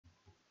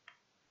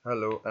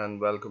Hello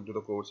and welcome to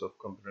the course of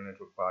Computer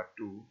Network Part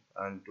 2,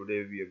 and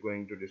today we are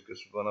going to discuss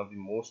one of the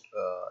most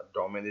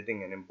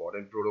dominating and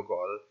important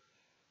protocol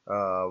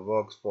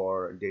works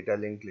for data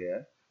link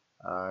layer,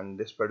 and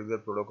this particular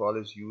protocol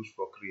is used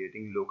for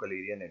creating local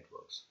area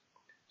networks.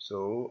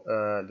 So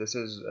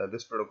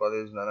this protocol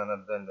is none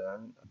other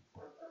than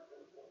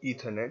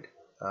Ethernet,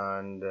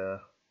 and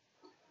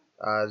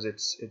as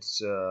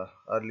it's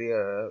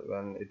earlier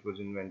when it was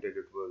invented,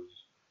 it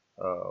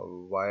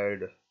was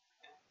wired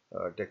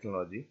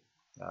technology,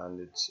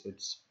 and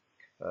it's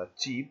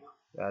cheap,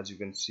 as you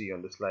can see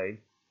on the slide,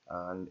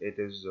 and it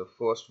is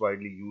first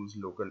widely used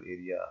local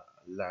area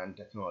LAN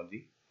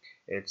technology.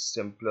 It's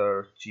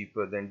simpler,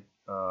 cheaper than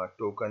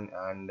token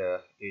and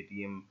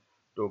ATM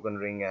token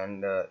ring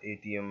and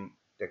ATM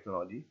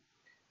technology,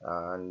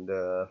 and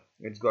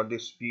it's got the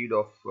speed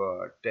of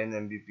 10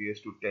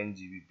 Mbps to 10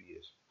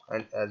 Gbps.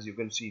 And as you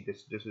can see,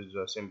 this is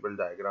a simple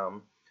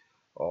diagram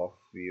of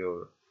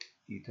your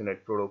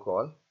Ethernet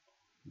protocol.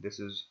 This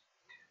is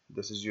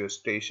this is your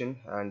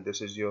station, and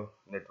this is your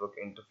network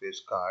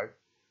interface card,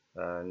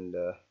 and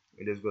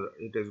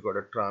it has got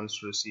a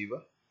trans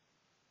receiver.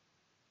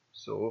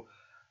 So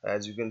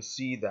as you can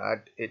see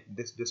that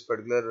this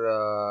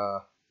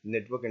particular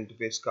network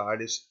interface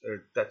card is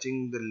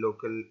touching the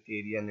local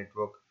area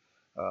network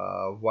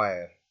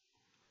wire,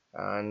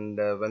 and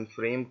when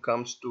frame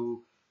comes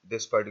to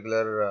this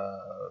particular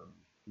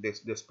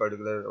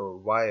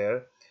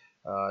wire,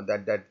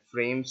 that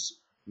frame's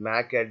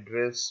MAC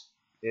address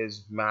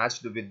is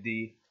matched with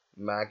the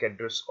MAC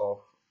address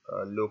of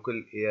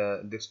local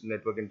this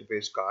network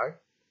interface card.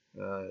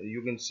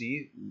 You can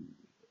see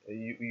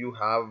you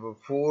have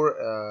four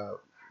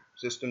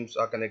systems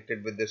are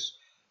connected with this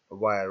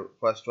wire.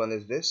 First one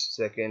is this,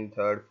 second,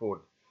 third,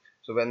 fourth.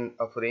 So when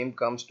a frame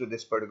comes to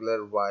this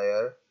particular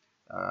wire,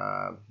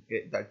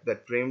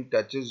 that frame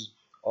touches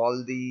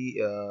all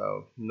the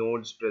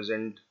nodes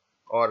present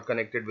or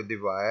connected with the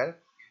wire,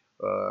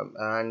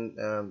 and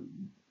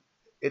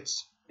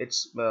its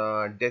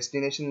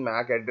destination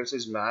MAC address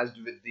is matched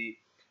with the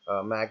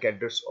MAC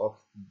address of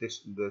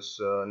this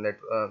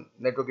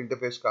network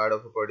interface card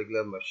of a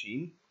particular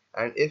machine.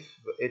 And if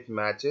it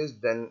matches,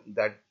 then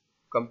that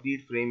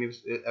complete frame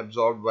is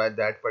absorbed by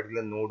that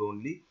particular node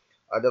only.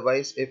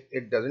 Otherwise, if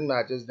it doesn't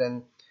matches,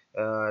 then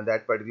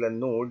that particular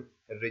node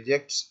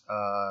rejects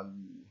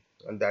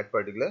that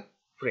particular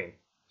frame.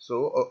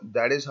 So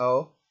that is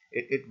how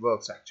it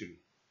works actually.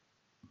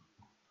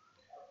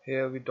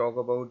 Here we talk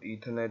about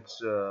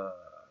Ethernet's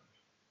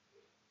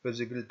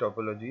physical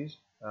topologies,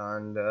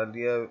 and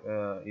earlier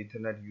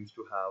Ethernet used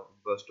to have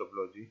bus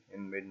topology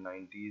in mid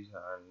 90s,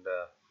 and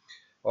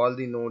all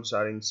the nodes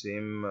are in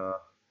same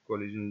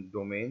collision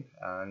domain,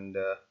 and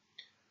the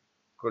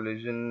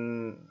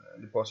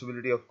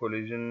possibility of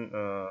collision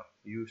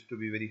used to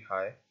be very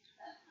high.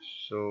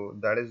 So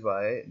that is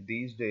why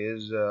these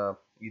days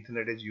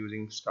Ethernet is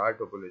using star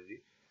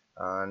topology,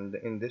 and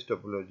in this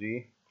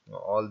topology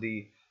all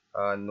the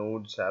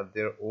nodes have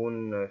their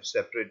own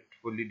separate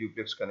fully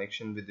duplex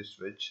connection with the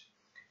switch,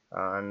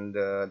 and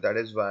that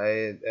is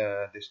why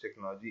this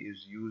technology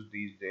is used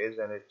these days,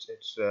 and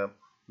it's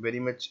very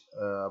much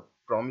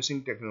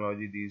promising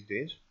technology these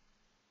days.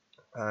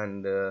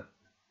 And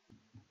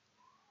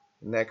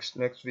next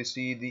we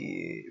see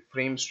the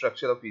frame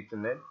structure of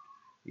Ethernet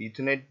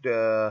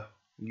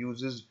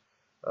uses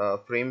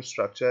frame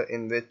structure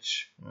in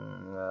which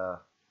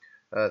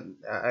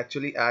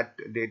actually at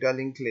data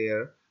link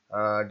layer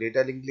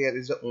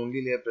is the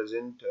only layer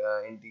present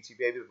in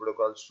TCP/IP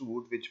protocol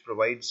suite which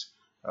provides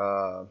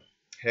uh,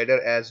 header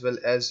as well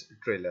as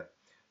trailer.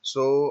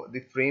 So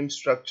the frame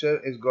structure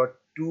is got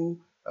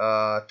two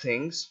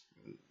things: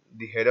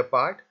 the header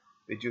part,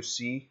 which you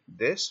see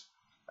this,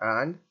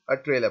 and a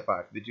trailer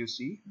part, which you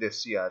see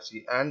this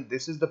CRC. And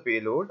this is the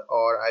payload,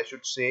 or I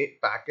should say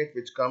packet,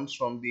 which comes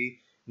from the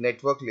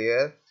network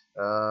layer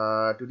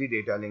to the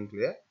data link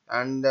layer.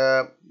 And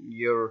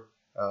your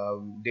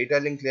data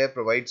link layer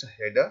provides a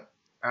header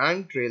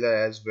and trailer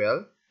as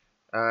well,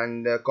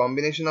 and a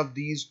combination of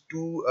these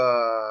two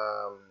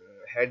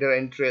header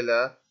and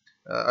trailer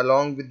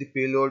along with the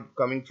payload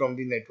coming from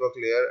the network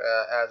layer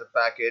as a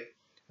packet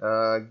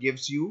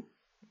gives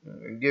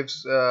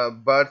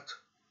birth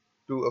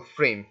to a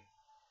frame.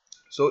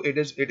 So it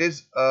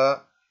is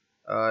a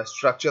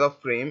structure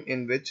of frame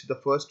in which the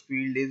first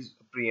field is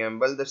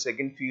preamble, the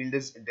second field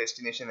is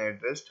destination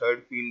address,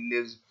 third field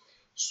is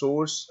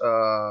source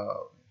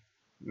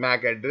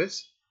MAC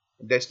address,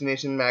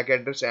 destination MAC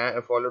address,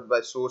 and followed by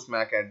source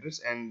MAC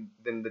address, and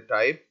then the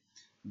type,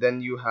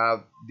 then you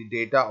have the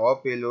data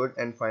or payload,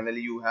 and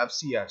finally you have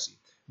CRC.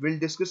 We'll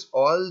discuss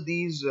all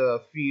these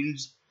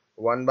fields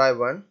one by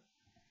one.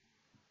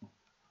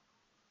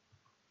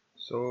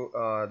 So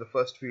the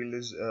first field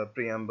is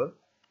preamble,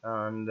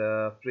 and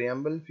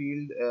preamble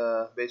field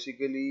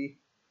basically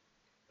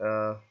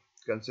uh,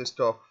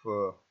 consists of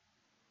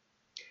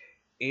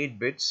 8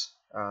 bits,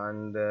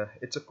 and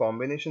it's a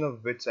combination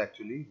of bits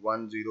actually: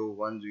 10 10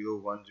 10 10,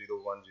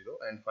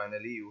 and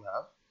finally you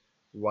have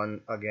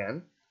 1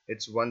 again.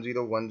 It's 10 10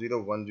 10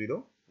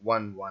 10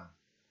 1 1.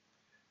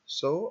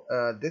 So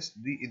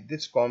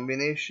this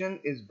combination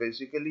is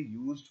basically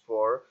used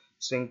for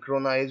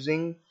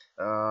synchronizing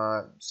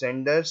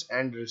senders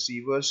and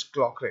receivers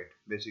clock rate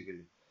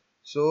basically.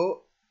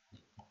 So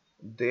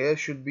there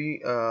should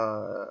be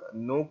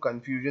no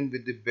confusion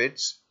with the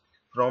bits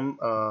from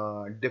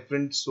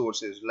different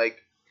sources.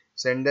 Like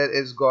sender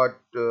is got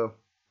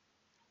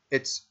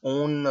its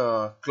own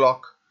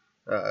clock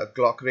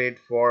rate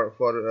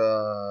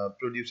for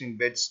producing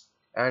bits,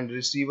 and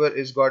receiver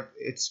is got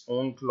its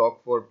own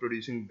clock for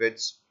producing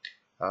bits.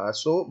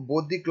 So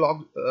both the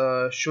clock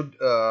should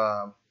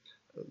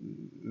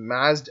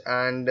matched,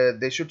 and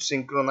they should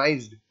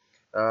synchronized.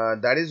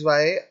 That is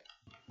why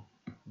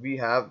we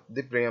have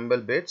the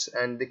preamble bits,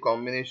 and the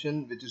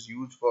combination which is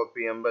used for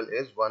preamble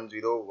is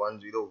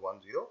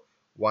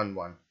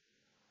 10101011.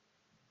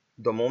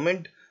 The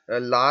moment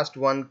last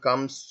one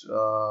comes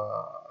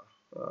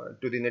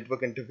to the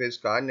network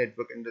interface card,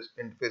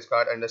 interface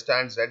card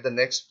understands that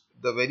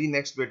the very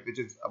next bit which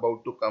is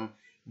about to come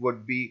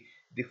would be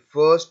the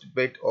first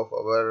bit of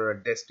our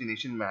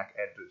destination MAC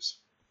address.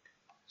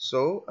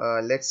 So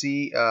let's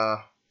see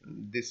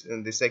this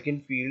in the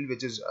second field,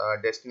 which is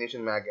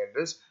destination MAC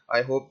address.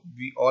 I hope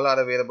we all are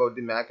aware about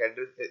the MAC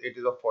address. It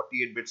is a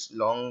 48 bits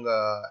long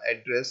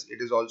address.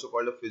 It is also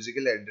called a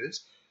physical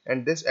address,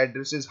 and this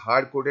address is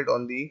hard coded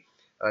on the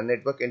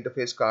network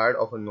interface card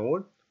of a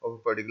node, of a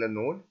particular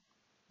node.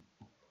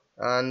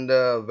 And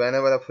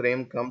whenever a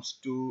frame comes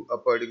to a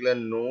particular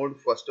node,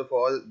 first of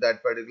all,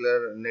 that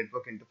particular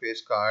network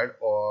interface card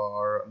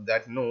or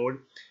that node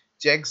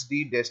checks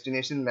the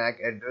destination MAC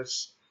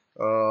address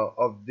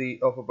of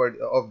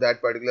that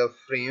particular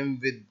frame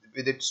with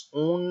its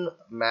own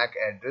MAC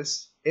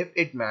address. If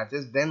it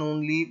matches, then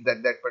only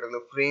that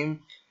particular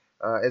frame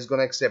is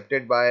gonna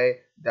accepted by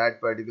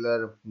that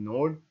particular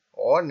node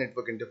or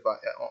network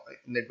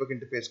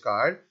interface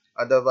card.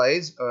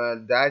 Otherwise,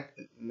 that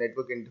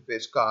network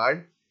interface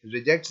card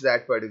rejects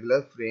that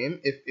particular frame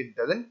if it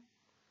doesn't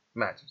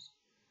matches.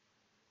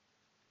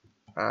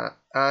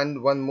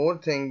 And one more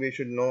thing we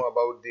should know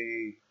about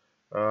the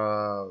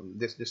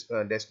this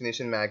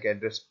destination MAC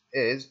address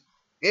is,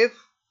 if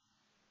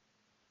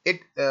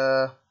it,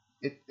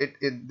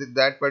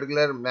 that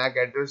particular MAC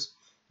address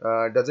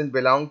doesn't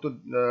belong to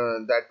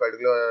that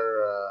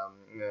particular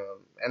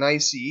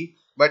NIC,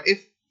 but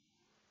if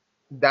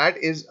that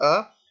is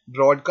a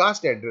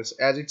broadcast address,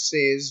 as it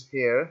says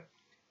here,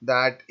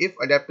 that if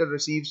adapter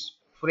receives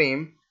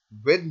frame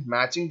with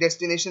matching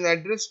destination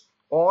address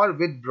or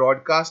with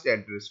broadcast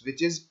address,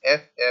 which is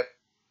ff.ff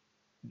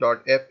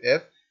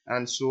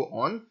and so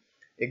on.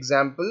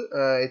 Example,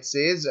 it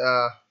says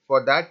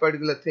for that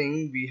particular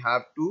thing we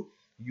have to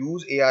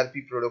use ARP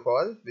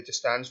protocol, which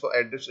stands for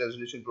address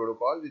resolution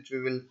protocol, which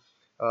we will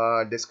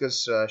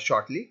discuss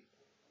shortly.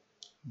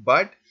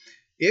 But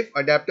if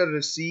adapter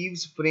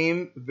receives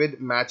frame with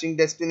matching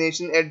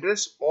destination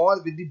address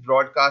or with the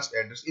broadcast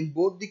address, in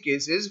both the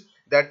cases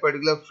that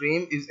particular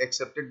frame is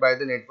accepted by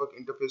the network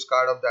interface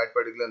card of that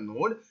particular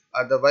node.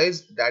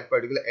 Otherwise, that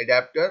particular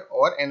adapter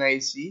or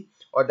NIC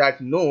or that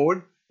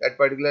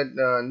particular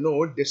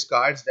node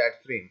discards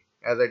that frame,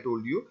 as I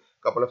told you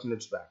a couple of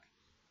minutes back.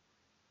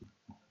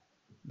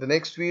 The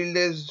next field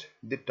is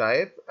the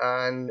type,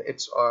 and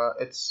it's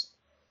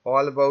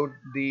all about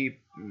the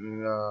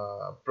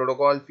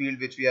protocol field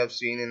which we have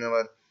seen in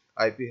our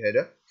IP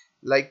header.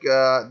 Like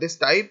this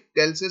type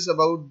tells us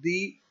about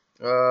the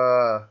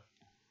uh,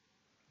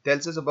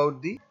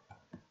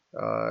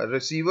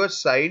 receiver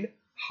side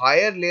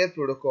higher layer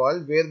protocol,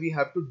 where we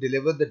have to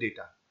deliver the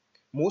data.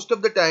 Most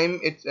of the time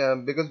it's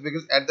because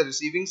at the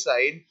receiving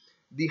side,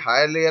 the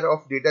higher layer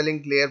of data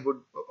link layer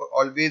would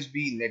always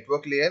be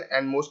network layer,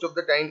 and most of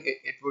the time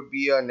it would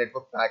be a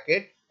network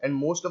packet, and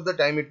most of the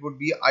time it would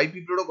be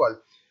IP protocol.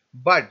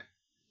 But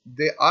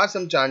there are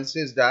some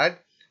chances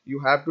that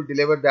you have to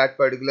deliver that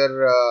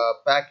particular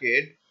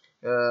packet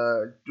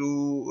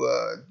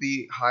to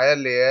the higher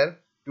layer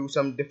to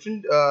some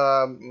different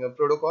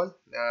protocol.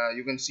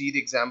 You can see the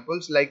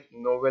examples like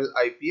Novel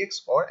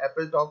IPX or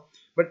AppleTalk,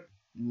 but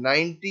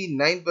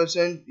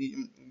 99%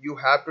 you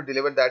have to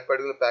deliver that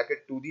particular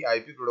packet to the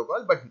IP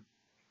protocol. But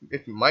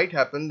it might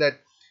happen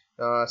that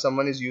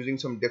someone is using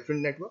some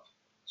different network.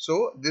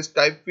 So this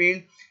type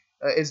field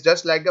is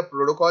just like a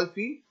protocol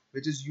field,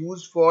 which is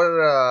used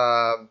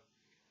for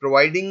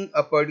providing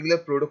a particular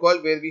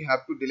protocol where we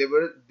have to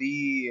deliver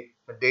the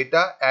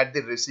data at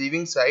the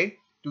receiving side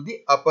to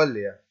the upper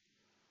layer,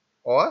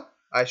 or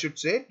I should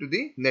say to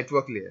the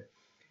network layer.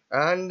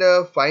 And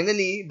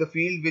finally, the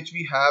field which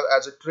we have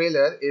as a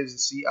trailer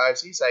is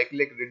CRC,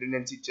 cyclic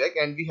redundancy check,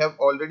 and we have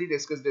already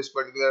discussed this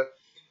particular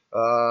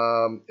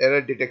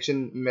error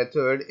detection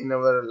method in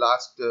our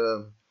last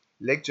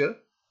lecture.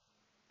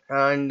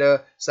 And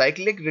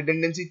cyclic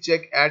redundancy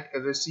check at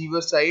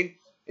receiver side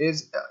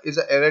is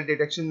an error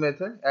detection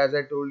method, as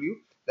I told you,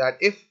 that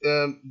if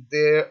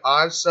there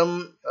are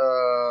some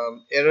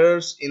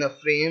errors in a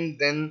frame,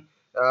 then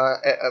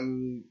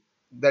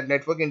that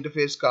network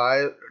interface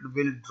card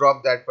will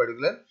drop that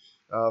particular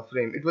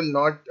frame. It will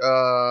not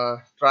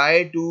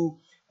try to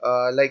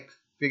like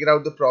figure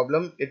out the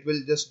problem, it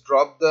will just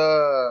drop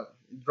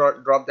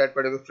that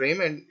particular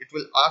frame, and it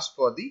will ask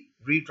for the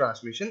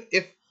retransmission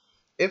if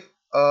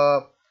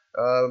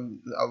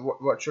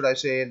what should I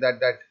say,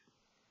 that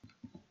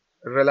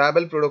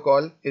reliable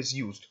protocol is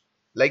used,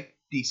 like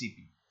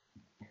TCP.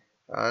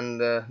 And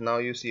now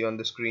you see on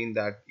the screen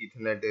that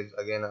Ethernet is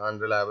again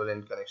unreliable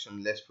and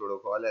connection less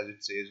protocol, as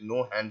it says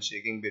no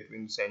handshaking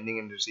between sending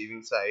and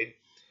receiving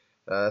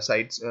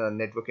sites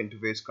network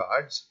interface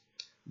cards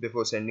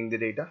before sending the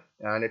data.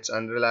 And it's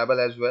unreliable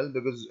as well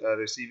because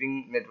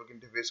receiving network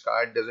interface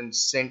card doesn't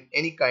send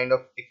any kind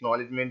of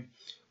acknowledgement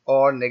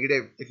or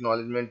negative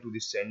acknowledgement to the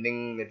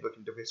sending network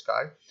interface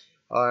card.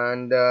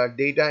 And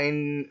data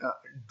in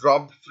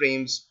dropped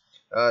frames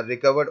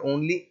recovered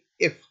only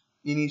if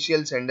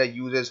initial sender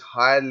uses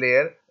higher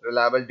layer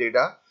reliable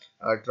data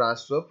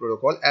transfer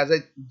protocol. As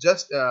I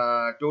just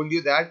told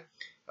you that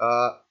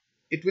uh,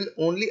 it will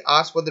only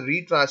ask for the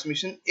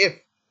retransmission if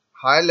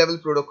higher level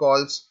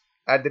protocols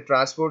at the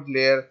transport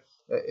layer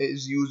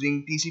is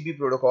using TCP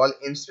protocol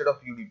instead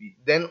of UDP.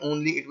 Then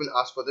only it will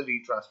ask for the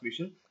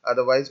retransmission.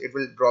 Otherwise, it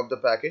will drop the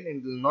packet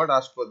and will not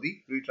ask for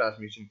the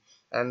retransmission.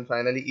 And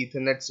finally,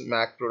 Ethernet's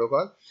MAC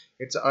protocol.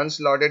 It's an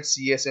unslotted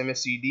CSMA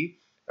CD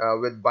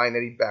with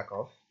binary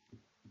backoff.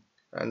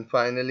 And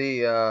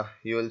finally,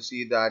 you'll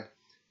see the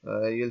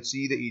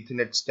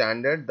Ethernet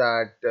standard,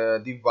 that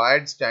the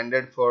wired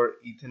standard for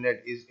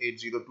Ethernet is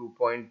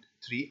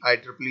 802.3.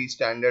 IEEE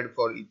standard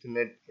for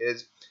Ethernet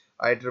is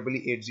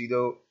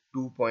IEEE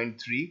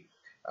 802.3.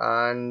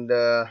 And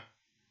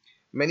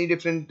many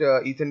different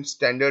Ethernet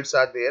standards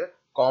are there.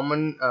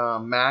 Common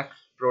MAC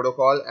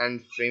protocol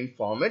and frame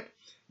format.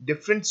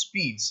 Different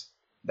speeds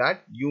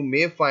that you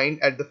may find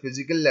at the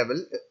physical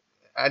level.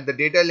 At the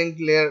data link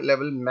layer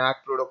level,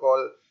 MAC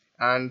protocol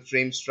and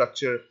frame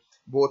structure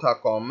both are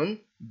common,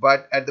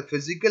 but at the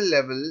physical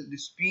level the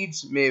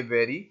speeds may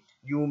vary.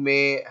 You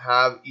may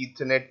have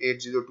Ethernet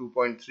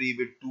 802.3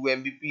 with 2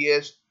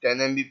 Mbps, 10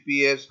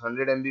 Mbps,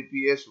 100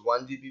 Mbps,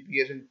 1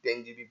 Gbps and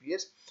 10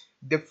 Gbps.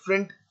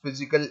 Different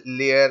physical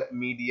layer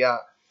media,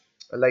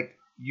 like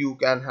you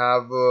can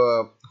have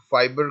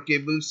fiber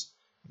cables,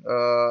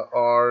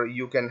 or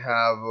you can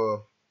have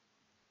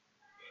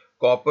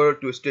copper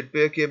twisted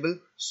pair cable.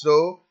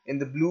 So in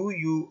the blue,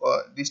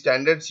 the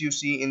standards you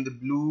see in the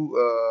blue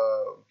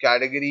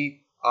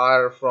category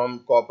are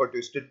from copper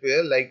twisted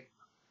pair, like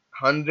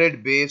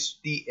 100 base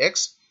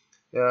TX.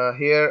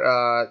 Here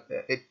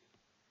it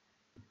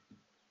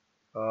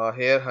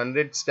here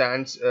 100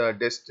 stands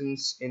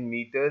distance in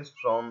meters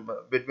from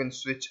between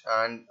switch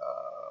and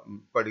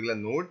particular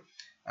node,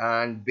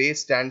 and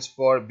base stands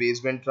for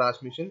baseband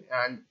transmission,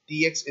 and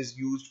TX is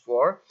used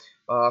for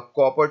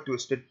copper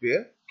twisted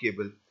pair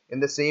cable. In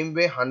the same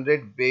way,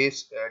 100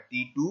 base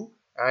T2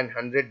 and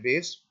 100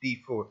 base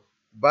T4.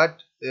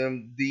 But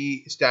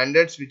the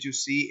standards which you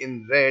see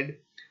in red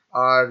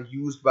are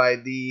used by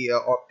the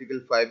optical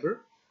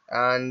fiber.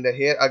 And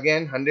here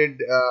again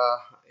 100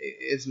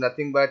 is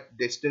nothing but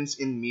distance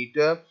in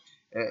meter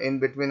in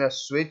between a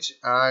switch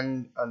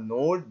and a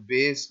node.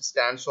 Base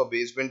stands for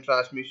baseband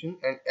transmission,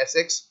 and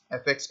SX,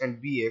 FX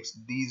and BX,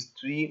 these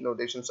three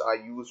notations are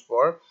used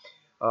for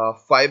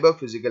fiber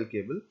physical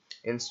cable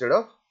instead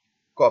of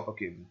copper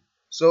cable.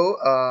 So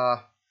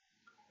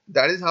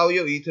that is how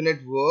your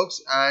Ethernet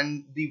works.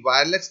 And the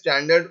wireless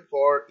standard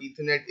for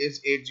Ethernet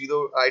is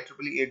IEEE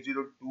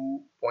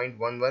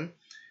 802.11,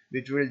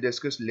 which we will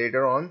discuss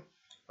later on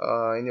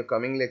in your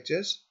coming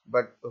lectures.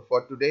 But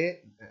for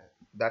today,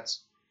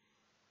 that's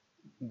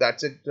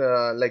it.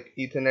 Like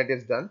Ethernet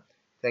is done.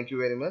 Thank you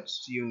very much.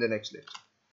 See you in the next lecture.